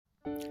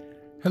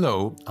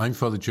Hello, I'm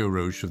Father Joe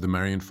Roche of the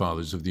Marian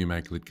Fathers of the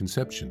Immaculate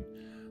Conception.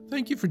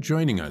 Thank you for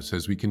joining us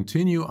as we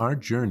continue our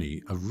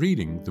journey of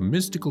reading The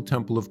Mystical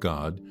Temple of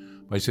God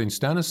by St.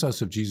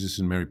 Stanislas of Jesus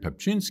and Mary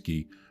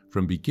Papczynski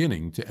from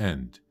beginning to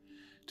end.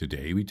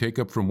 Today we take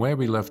up from where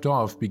we left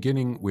off,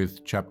 beginning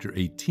with Chapter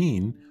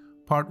 18,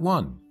 Part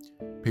 1,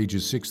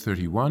 pages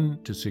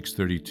 631 to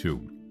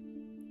 632.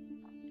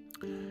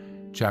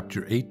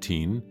 Chapter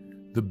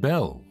 18, The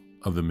Bell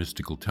of the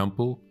Mystical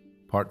Temple,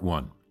 Part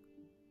 1.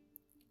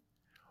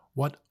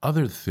 What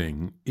other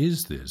thing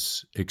is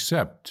this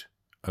except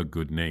a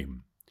good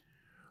name?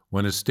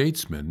 When a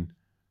statesman,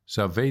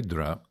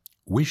 Saavedra,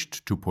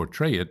 wished to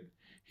portray it,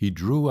 he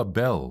drew a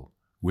bell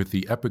with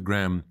the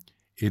epigram,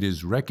 "It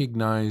is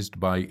recognized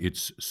by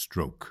its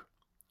stroke."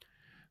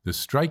 The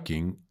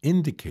striking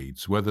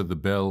indicates whether the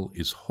bell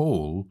is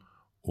whole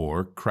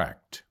or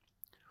cracked.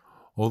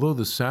 Although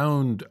the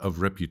sound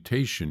of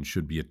reputation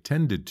should be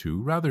attended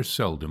to rather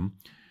seldom,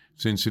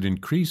 since it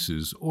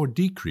increases or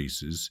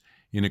decreases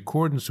in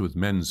accordance with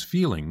men's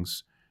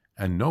feelings,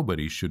 and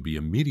nobody should be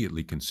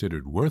immediately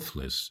considered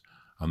worthless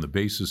on the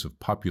basis of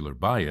popular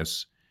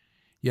bias,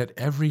 yet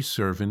every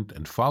servant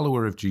and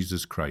follower of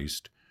Jesus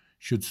Christ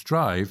should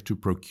strive to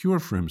procure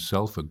for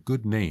himself a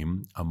good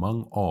name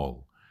among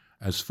all,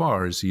 as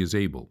far as he is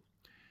able.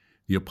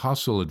 The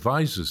Apostle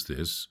advises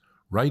this,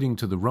 writing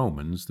to the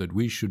Romans that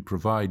we should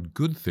provide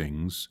good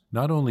things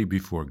not only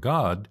before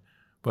God,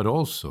 but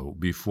also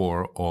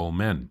before all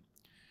men.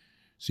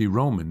 See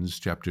Romans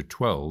chapter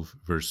 12,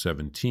 verse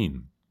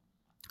 17.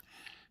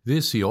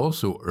 This he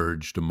also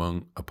urged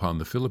upon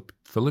the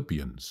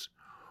Philippians.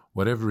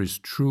 Whatever is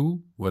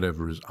true,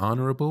 whatever is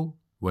honorable,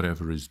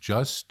 whatever is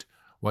just,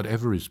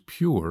 whatever is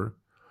pure,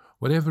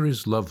 whatever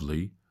is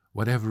lovely,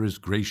 whatever is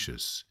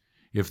gracious,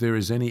 if there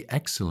is any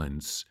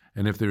excellence,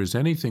 and if there is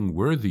anything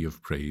worthy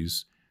of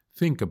praise,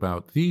 think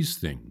about these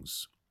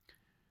things.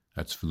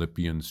 That's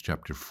Philippians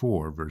chapter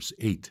 4, verse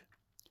 8.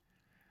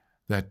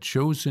 That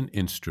chosen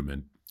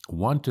instrument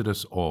wanted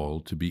us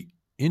all to be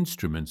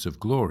instruments of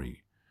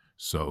glory.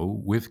 So,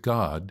 with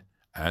God,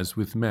 as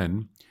with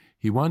men,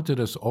 he wanted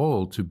us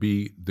all to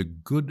be the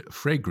good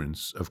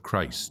fragrance of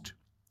Christ,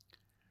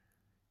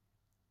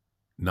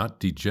 not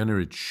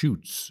degenerate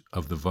shoots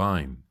of the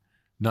vine,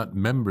 not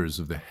members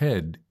of the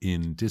head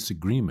in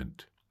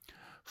disagreement.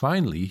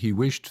 Finally, he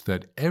wished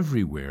that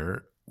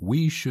everywhere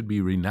we should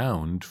be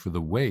renowned for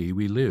the way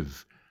we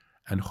live,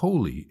 and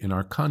holy in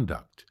our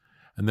conduct,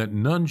 and that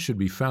none should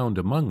be found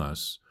among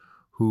us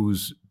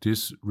whose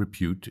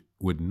disrepute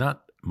would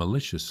not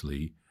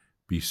maliciously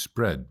be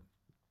spread.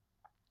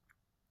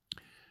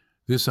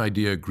 This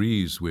idea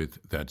agrees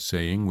with that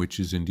saying, which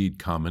is indeed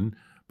common,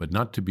 but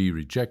not to be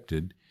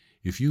rejected,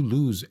 "If you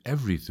lose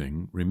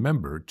everything,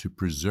 remember to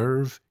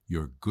preserve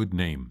your good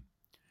name."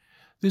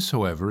 This,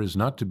 however, is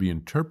not to be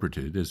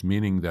interpreted as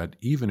meaning that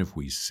even if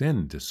we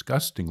sin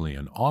disgustingly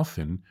and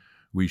often,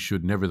 we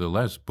should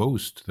nevertheless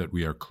boast that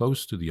we are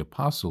close to the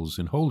apostles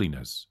in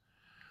holiness,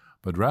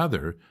 but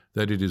rather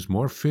that it is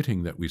more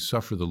fitting that we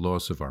suffer the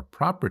loss of our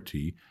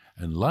property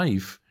and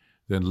life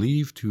than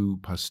leave to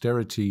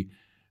posterity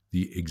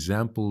the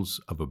examples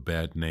of a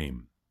bad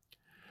name.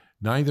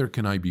 Neither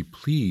can I be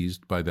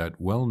pleased by that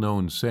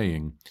well-known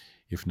saying,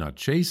 "If not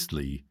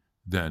chastely,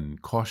 then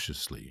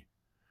cautiously."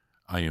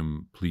 I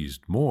am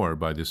pleased more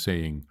by the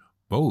saying,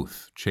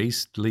 "both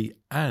chastely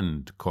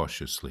and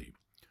cautiously."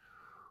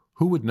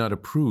 Who would not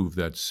approve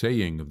that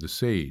saying of the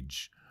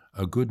sage?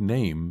 "A good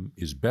name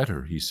is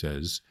better," he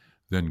says,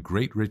 "than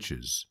great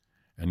riches,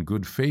 and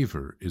good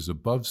favor is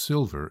above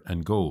silver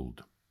and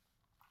gold."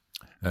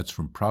 That's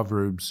from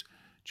Proverbs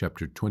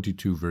chapter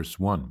 22, verse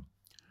 1.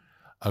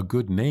 A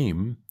good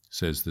name,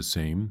 says the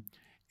same,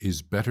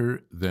 is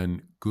better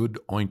than good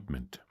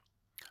ointment.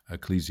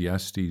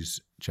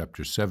 Ecclesiastes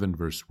chapter 7,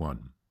 verse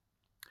 1.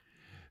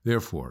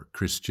 Therefore,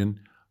 Christian,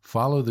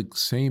 follow the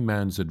same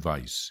man's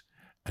advice,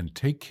 and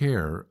take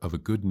care of a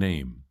good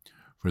name,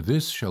 for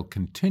this shall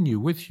continue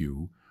with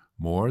you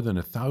more than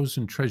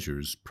 1,000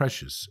 treasures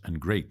precious and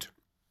great.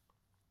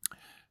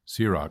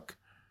 Sirach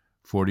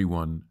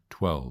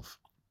 41:12.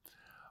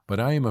 But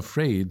I am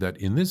afraid that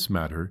in this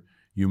matter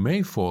you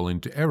may fall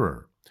into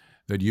error,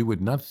 that you would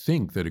not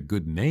think that a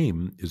good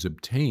name is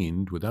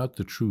obtained without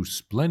the true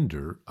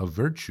splendor of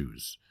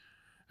virtues,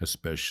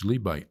 especially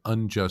by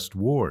unjust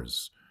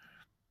wars,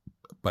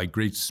 by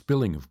great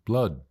spilling of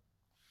blood,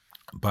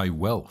 by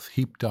wealth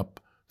heaped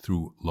up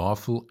through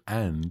lawful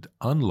and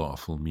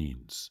unlawful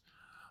means,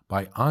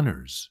 by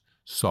honors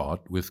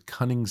sought with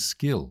cunning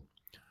skill,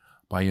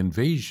 by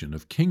invasion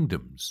of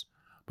kingdoms,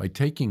 by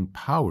taking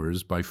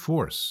powers by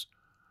force,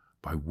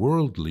 by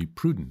worldly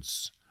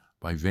prudence,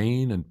 by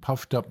vain and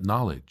puffed up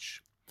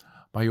knowledge,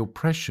 by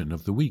oppression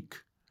of the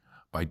weak,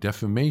 by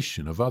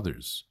defamation of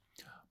others,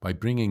 by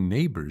bringing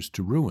neighbors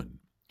to ruin,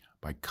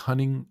 by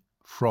cunning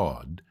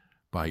fraud,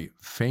 by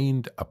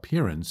feigned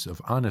appearance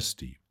of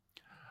honesty.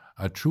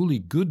 A truly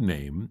good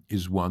name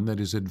is one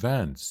that is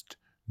advanced,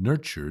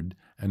 nurtured,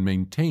 and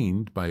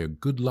maintained by a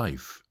good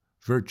life,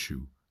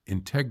 virtue,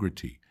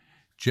 integrity,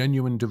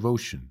 genuine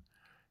devotion,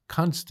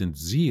 constant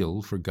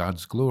zeal for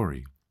God's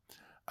glory,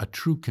 a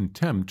true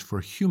contempt for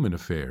human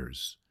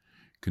affairs,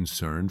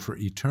 concern for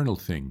eternal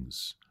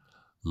things,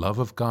 love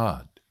of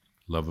God,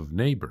 love of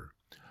neighbor,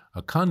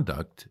 a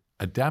conduct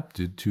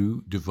adapted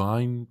to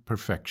divine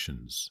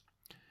perfections.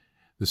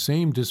 The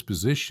same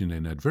disposition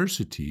in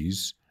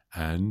adversities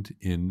and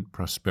in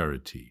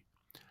prosperity,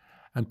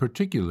 and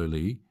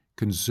particularly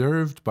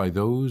conserved by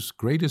those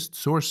greatest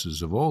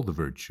sources of all the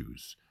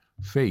virtues,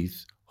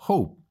 faith,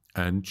 hope,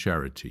 and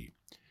charity.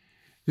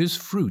 This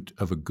fruit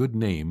of a good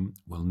name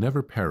will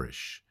never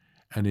perish,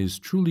 and is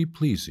truly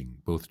pleasing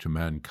both to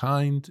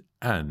mankind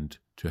and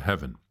to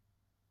heaven.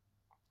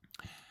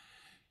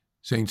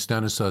 St.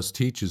 Stanislas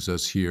teaches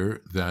us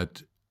here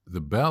that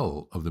the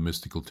bell of the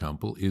mystical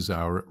temple is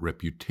our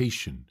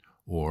reputation,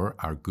 or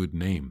our good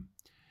name.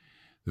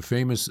 The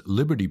famous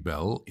Liberty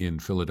Bell in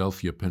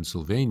Philadelphia,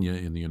 Pennsylvania,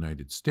 in the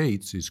United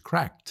States, is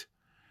cracked.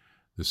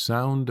 The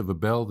sound of a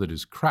bell that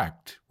is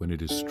cracked when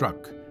it is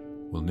struck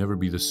will never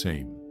be the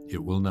same.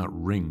 It will not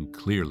ring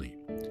clearly.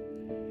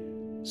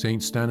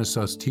 St.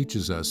 Stanislas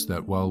teaches us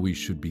that while we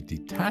should be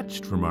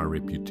detached from our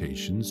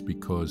reputations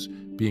because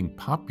being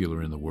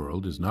popular in the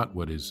world is not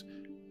what is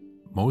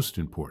most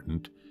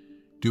important,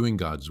 doing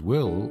God's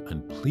will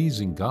and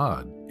pleasing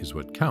God is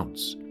what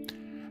counts.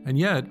 And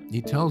yet,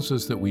 he tells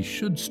us that we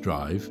should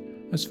strive,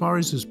 as far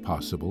as is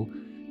possible,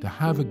 to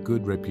have a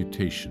good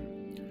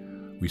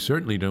reputation. We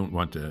certainly don't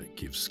want to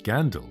give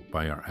scandal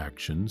by our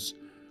actions.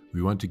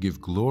 We want to give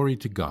glory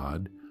to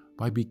God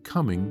by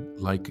becoming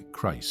like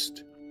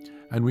Christ.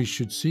 And we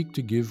should seek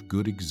to give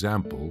good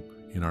example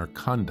in our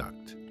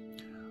conduct.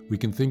 We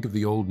can think of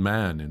the old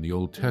man in the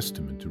Old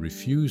Testament who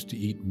refused to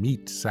eat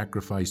meat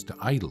sacrificed to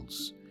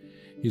idols.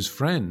 His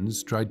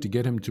friends tried to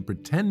get him to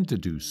pretend to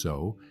do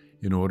so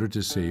in order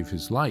to save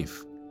his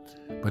life,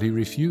 but he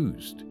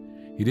refused.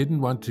 He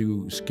didn't want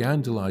to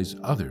scandalize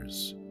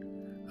others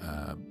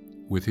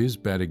with his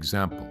bad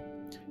example.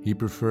 He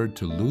preferred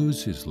to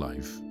lose his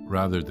life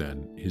rather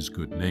than his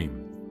good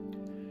name.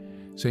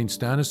 St.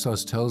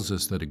 Stanislas tells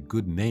us that a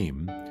good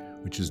name,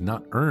 which is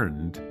not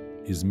earned,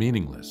 is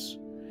meaningless.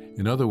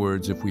 In other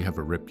words, if we have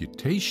a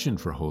reputation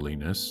for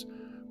holiness,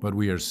 but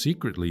we are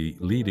secretly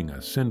leading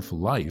a sinful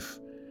life,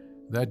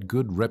 that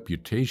good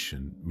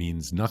reputation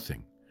means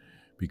nothing,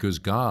 because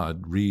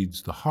God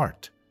reads the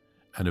heart,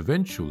 and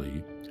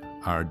eventually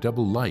our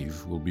double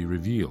life will be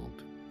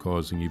revealed,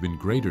 causing even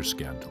greater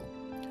scandal.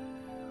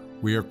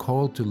 We are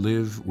called to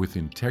live with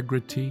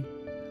integrity,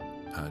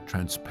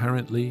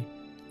 transparently,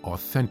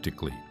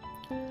 authentically.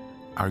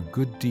 Our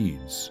good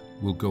deeds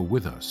will go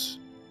with us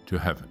to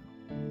heaven.